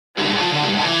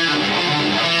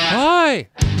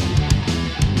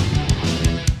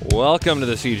Welcome to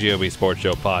the CJOB Sports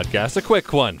Show podcast. A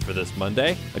quick one for this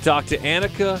Monday. I talked to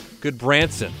Annika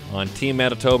Goodbranson on Team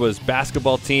Manitoba's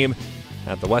basketball team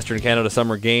at the Western Canada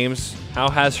Summer Games. How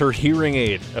has her hearing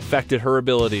aid affected her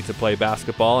ability to play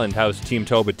basketball, and how's Team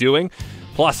Toba doing?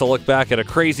 Plus, a look back at a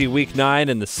crazy Week 9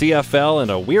 in the CFL and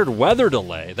a weird weather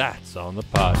delay. That's on the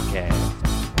podcast.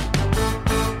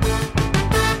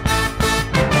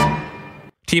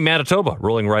 Team Manitoba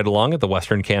rolling right along at the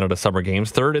Western Canada Summer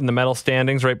Games, third in the medal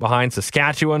standings, right behind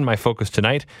Saskatchewan. My focus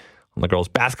tonight on the girls'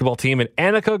 basketball team and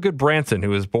Annika Goodbranson, who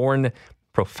was born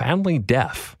profoundly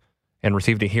deaf and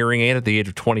received a hearing aid at the age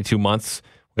of 22 months.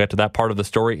 We'll get to that part of the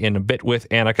story in a bit with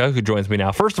Annika, who joins me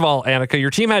now. First of all, Annika, your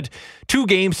team had 2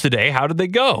 games today. How did they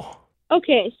go?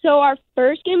 Okay, so our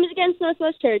first game was against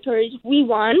Northwest Territories. We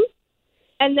won,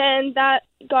 and then that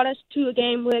got us to a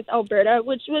game with Alberta,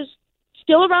 which was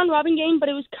still a round-robin game, but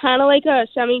it was kind of like a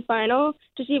semifinal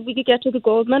to see if we could get to the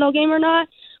gold medal game or not.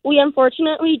 We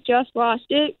unfortunately just lost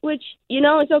it, which,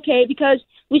 it's okay because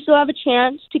we still have a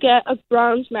chance to get a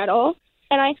bronze medal.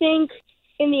 And I think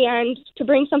in the end, to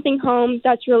bring something home,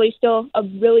 that's really still a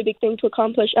really big thing to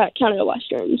accomplish at Canada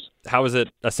Westerns. How is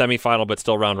it a semifinal but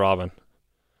still round-robin?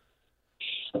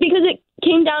 Because it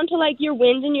came down to, your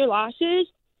wins and your losses.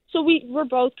 So we were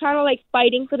both kind of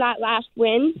fighting for that last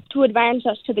win to advance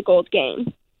us to the gold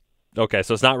game. Okay,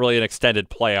 so it's not really an extended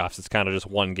playoffs. It's kind of just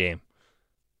one game.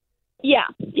 Yeah.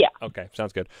 Okay,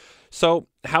 sounds good. So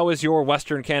how has your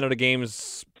Western Canada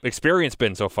Games experience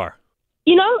been so far?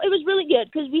 It was really good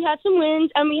because we had some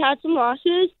wins and we had some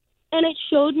losses, and it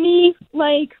showed me,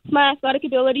 my athletic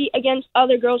ability against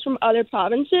other girls from other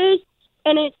provinces,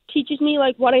 and it teaches me,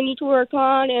 what I need to work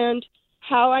on and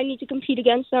how I need to compete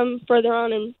against them further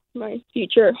on in my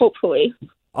future, hopefully.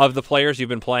 Of the players you've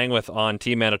been playing with on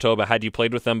Team Manitoba, had you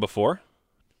played with them before?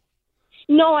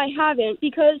 No, I haven't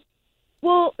because,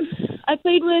 I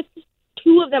played with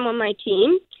 2 of them on my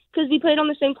team because we played on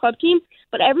the same club team,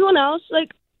 but everyone else,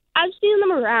 I've seen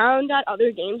them around at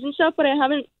other games and stuff, but I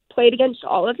haven't played against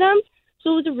all of them.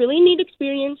 So it was a really neat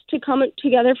experience to come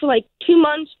together for 2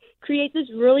 months, create this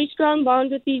really strong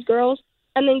bond with these girls,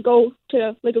 and then go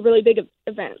to a really big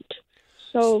event.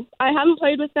 So I haven't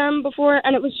played with them before,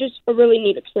 and it was just a really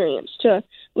neat experience to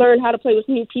learn how to play with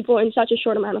new people in such a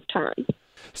short amount of time.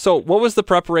 So what was the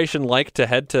preparation like to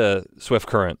head to Swift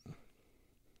Current?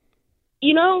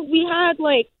 We had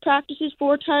practices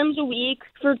 4 times a week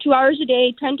for 2 hours a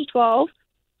day, 10 to 12.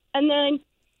 And then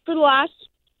for the last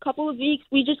couple of weeks,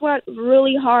 we just went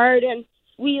really hard, and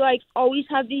we always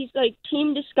have these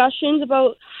team discussions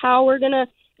about how we're going to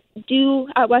do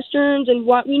at Westerns and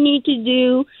what we need to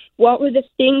do, what were the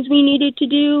things we needed to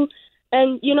do.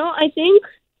 And, I think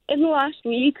in the last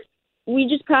week, we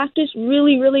just practiced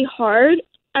really, really hard.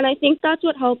 And I think that's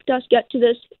what helped us get to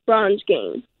this bronze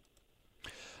game.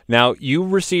 Now, you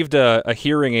received a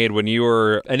hearing aid when you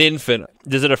were an infant.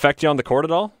 Does it affect you on the court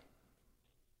at all?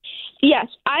 Yes,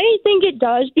 I think it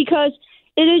does because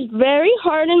it is very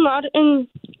hard in a lot of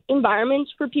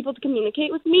environments for people to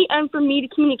communicate with me and for me to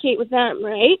communicate with them,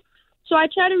 right? So I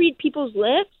try to read people's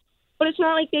lips, but it's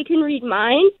not like they can read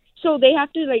mine. So they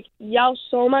have to yell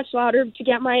so much louder to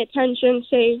get my attention,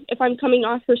 say if I'm coming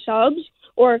off for subs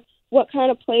or what kind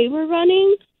of play we're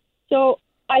running. So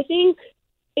I think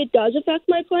it does affect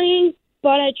my playing,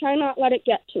 but I try not to let it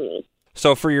get to me.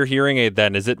 So for your hearing aid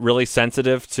then, is it really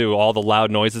sensitive to all the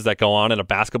loud noises that go on in a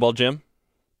basketball gym?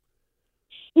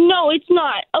 No, it's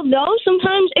not. Although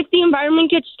sometimes if the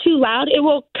environment gets too loud, it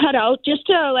will cut out just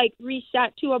to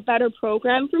reset to a better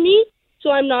program for me.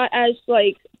 So I'm not as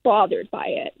bothered by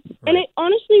it. Right. And it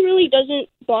honestly really doesn't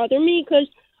bother me because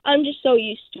I'm just so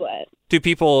used to it. Do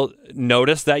people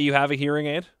notice that you have a hearing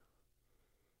aid?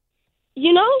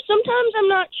 Sometimes I'm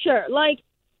not sure.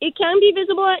 It can be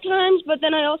visible at times, but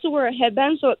then I also wear a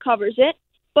headband so it covers it.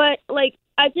 But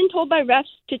I've been told by refs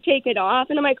to take it off,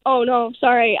 and I'm like, oh no,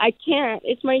 sorry, I can't.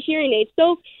 It's my hearing aid.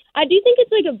 So I do think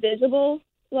it's a visible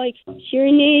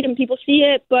hearing aid, and people see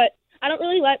it, but I don't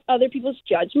really let other people's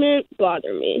judgment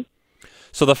bother me.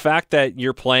 So the fact that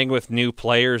you're playing with new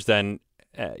players, then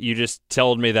you just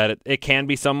told me that it can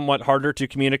be somewhat harder to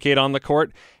communicate on the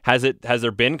court. Has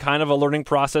there been kind of a learning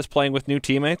process playing with new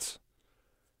teammates?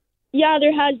 Yeah,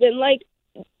 there has been.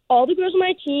 All the girls on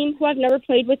my team who I've never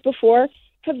played with before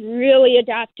have really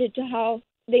adapted to how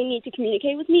they need to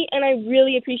communicate with me, and I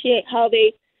really appreciate how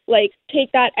they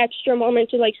take that extra moment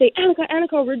to say,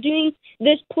 Annika, we're doing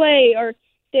this play, or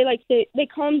they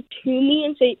come to me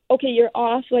and say, okay, you're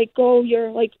off, go,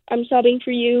 I'm subbing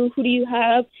for you, who do you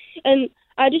have? And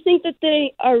I just think that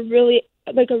they are really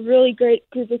a really great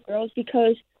group of girls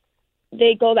because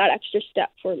they go that extra step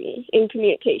for me in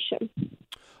communication.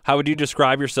 How would you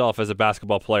describe yourself as a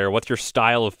basketball player? What's your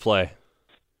style of play?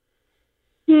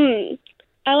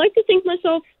 I like to think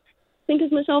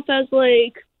of myself as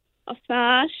like a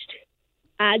fast,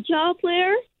 agile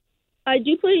player. I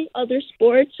do play other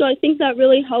sports, so I think that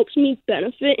really helps me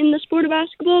benefit in the sport of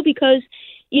basketball because,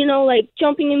 like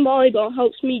jumping in volleyball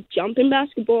helps me jump in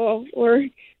basketball, or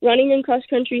running in cross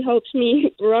country helps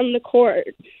me run the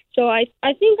court. So I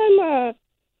think I'm a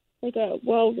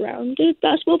well-rounded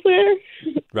basketball player.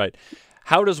 Right.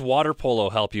 How does water polo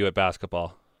help you at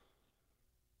basketball?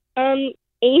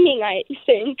 Aiming, I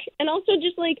think. And also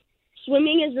just like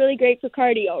swimming is really great for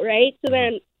cardio, right? So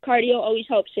then cardio always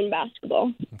helps in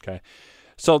basketball. Okay.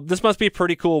 So this must be a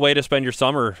pretty cool way to spend your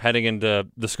summer heading into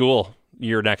the school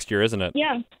year next year, isn't it?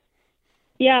 Yeah.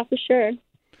 Yeah, for sure.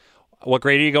 What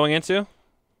grade are you going into?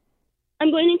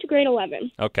 I'm going into grade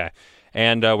 11. Okay.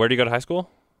 And where do you go to high school?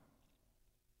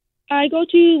 I go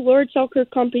to Lord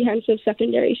Selkirk Comprehensive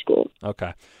Secondary School.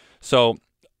 Okay. So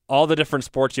all the different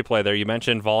sports you play there, you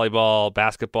mentioned volleyball,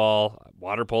 basketball,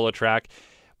 water polo, track.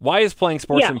 Why is playing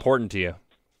sports important to you?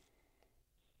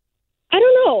 I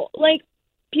don't know. Like,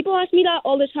 people ask me that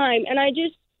all the time, and I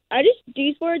just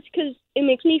do sports because it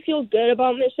makes me feel good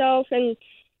about myself, and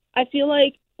I feel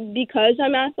like because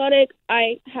I'm athletic,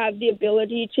 I have the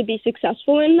ability to be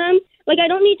successful in them. Like, I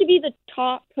don't need to be the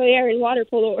top player in water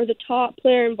polo or the top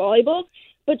player in volleyball,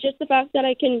 but just the fact that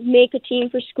I can make a team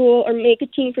for school or make a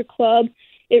team for club,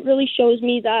 it really shows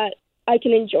me that I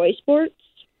can enjoy sports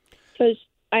because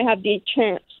I have the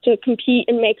chance to compete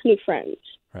and make new friends.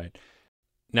 Right.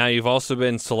 Now, you've also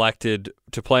been selected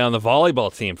to play on the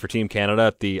volleyball team for Team Canada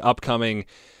at the upcoming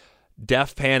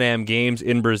Deaf Pan Am Games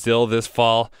in Brazil this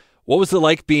fall. What was it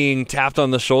like being tapped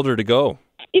on the shoulder to go?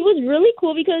 It was really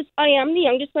cool because I am the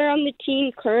youngest player on the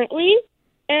team currently,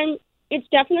 and it's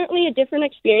definitely a different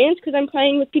experience because I'm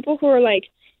playing with people who are like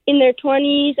in their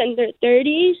 20s and their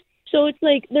 30s. So it's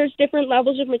like there's different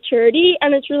levels of maturity,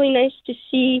 and it's really nice to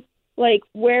see like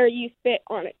where you fit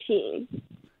on a team.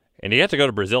 And you have to go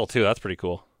to Brazil too. That's pretty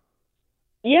cool.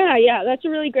 Yeah, that's a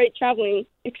really great traveling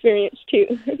experience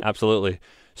too. Absolutely.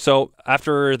 So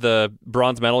after the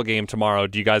bronze medal game tomorrow,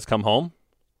 do you guys come home?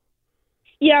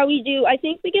 Yeah, we do. I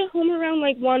think we get home around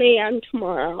like 1 a.m.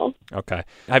 tomorrow. Okay.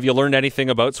 Have you learned anything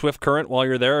about Swift Current while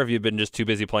you're there, or have you been just too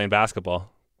busy playing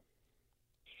basketball?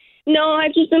 No,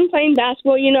 I've just been playing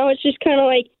basketball. It's just kind of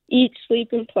like eat,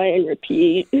 sleep, and play and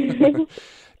repeat.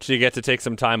 Do you get to take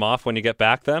some time off when you get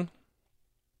back then?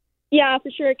 Yeah, for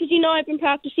sure. Because, I've been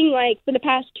practicing like for the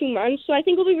past 2 months. So I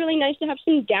think it'll be really nice to have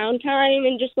some downtime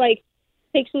and just like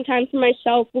take some time for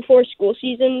myself before school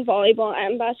season, volleyball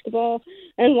and basketball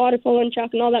and water polo and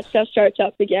track and all that stuff starts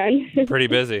up again. Pretty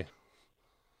busy.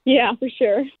 Yeah, for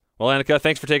sure. Well, Annika,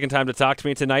 thanks for taking time to talk to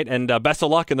me tonight, and best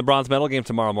of luck in the bronze medal game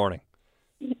tomorrow morning.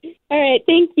 All right,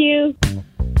 thank you.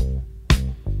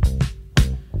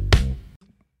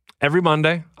 Every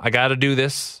Monday, I got to do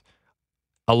this.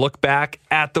 A look back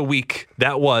at the week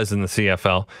that was in the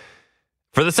CFL.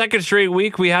 For the second straight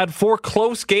week, we had 4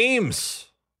 close games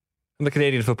in the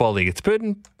Canadian Football League. It's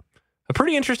been a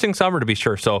pretty interesting summer, to be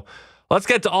sure. So let's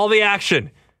get to all the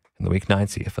action in the Week 9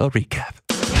 CFL recap.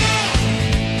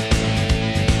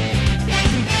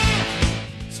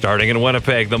 Starting in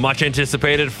Winnipeg, the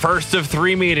much-anticipated first of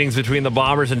 3 meetings between the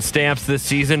Bombers and Stamps this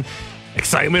season.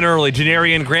 Excitement early.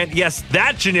 Janarian Grant, yes,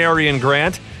 that Janarian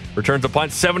Grant, returns a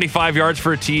punt 75 yards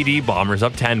for a TD. Bombers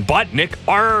up 10, but Nick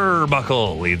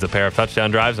Arbuckle leads a pair of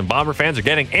touchdown drives, and Bomber fans are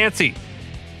getting antsy.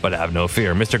 But have no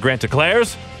fear. Mr. Grant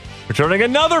declares, returning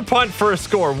another punt for a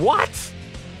score. What?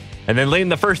 And then late in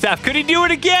the first half, could he do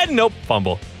it again? Nope,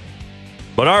 fumble.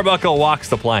 But Arbuckle walks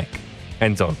the plank.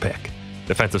 End zone pick.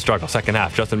 Defensive struggle, second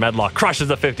half. Justin Medlock crushes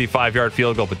a 55-yard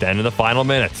field goal, but then in the final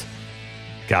minutes,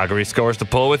 Calgary scores to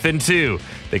pull within 2.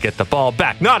 They get the ball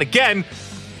back. Not again.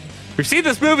 We've seen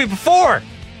this movie before.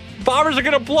 Bombers are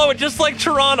going to blow it just like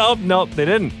Toronto. Nope, they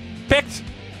didn't. Picked.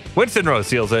 Winston Rose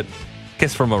seals it.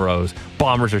 Kiss from a rose.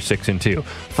 Bombers are 6-2.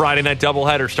 Friday night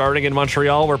doubleheader starting in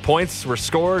Montreal, where points were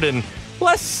scored in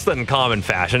less than common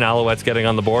fashion. Alouettes getting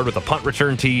on the board with a punt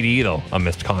return TD, though a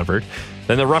missed convert.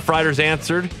 Then the Rough Riders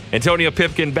answered. Antonio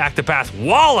Pipkin back to pass.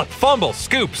 Wallop, fumble,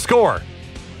 scoop, score.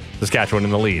 Saskatchewan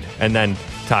in the lead, and then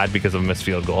tied because of a missed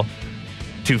field goal.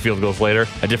 2 field goals later,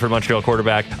 a different Montreal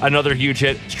quarterback, another huge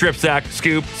hit, strip sack,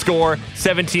 scoop, score,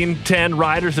 17-10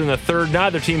 Riders in the third.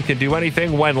 Neither team can do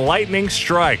anything when lightning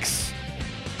strikes.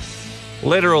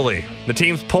 Literally, the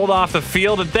teams pulled off the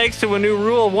field, and thanks to a new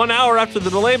rule, 1 hour after the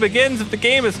delay begins, if the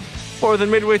game is more than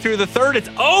midway through the third, it's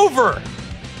over.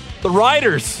 The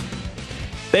Riders,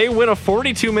 they win a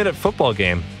 42-minute football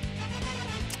game.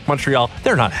 Montreal,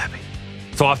 they're not happy.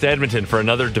 So off to Edmonton for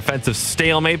another defensive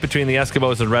stalemate between the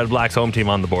Eskimos and Red Blacks. Home team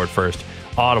on the board first.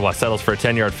 Ottawa settles for a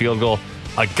 10-yard field goal.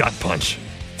 A gut punch.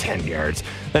 10 yards.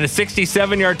 Then a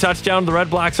 67-yard touchdown. The Red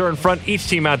Blacks are in front. Each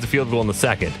team adds a field goal in the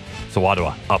second. So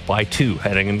Ottawa up by 2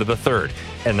 heading into the third.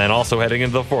 And then also heading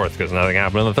into the fourth because nothing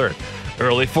happened in the third.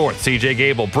 Early fourth, CJ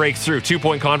Gable breaks through.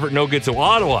 2-point convert, no good. So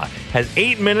Ottawa has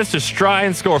 8 minutes to try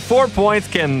and score 4 points.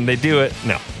 Can they do it?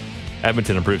 No.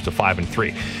 Edmonton improves to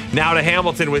 5-3. Now to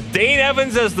Hamilton with Dane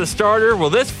Evans as the starter.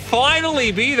 Will this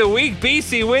finally be the week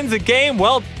BC wins a game?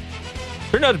 Well,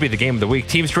 turned out to be the game of the week.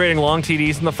 Teams trading long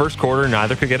TDs in the first quarter.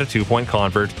 Neither could get a 2-point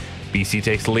convert. BC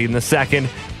takes the lead in the second,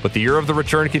 but the year of the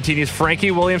return continues.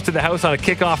 Frankie Williams to the house on a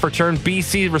kickoff return.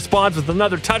 BC responds with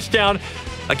another touchdown.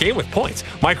 A game with points.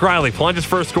 Mike Riley plunges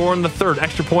for a score in the third.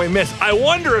 Extra point miss. I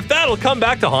wonder if that'll come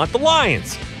back to haunt the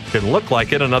Lions. Didn't look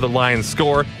like it. Another Lions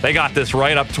score. They got this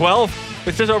right, up 12.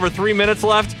 With just over 3 minutes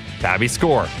left, Tabby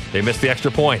score. They missed the extra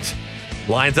point.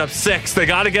 Lions up 6. They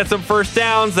got to get some first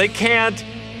downs. They can't.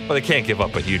 But they can't give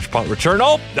up a huge punt return.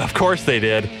 Oh, of course they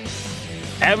did.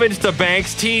 Evans to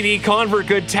Banks. TD. Convert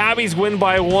good. Tabbies win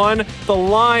by 1. The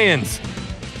Lions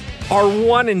are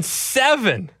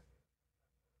 1-7.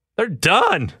 They're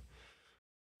done.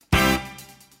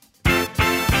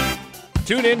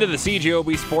 Tune in to the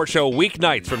CJOB Sports Show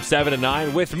weeknights from 7 to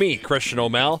 9 with me, Christian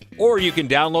O'Mell, or you can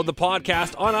download the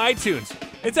podcast on iTunes.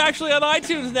 It's actually on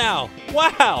iTunes now.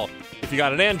 Wow. If you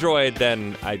got an Android,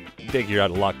 then I think you're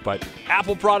out of luck, but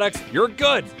Apple products, you're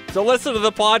good. So listen to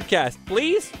the podcast.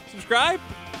 Please subscribe.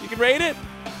 You can rate it.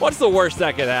 What's the worst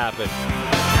that could happen?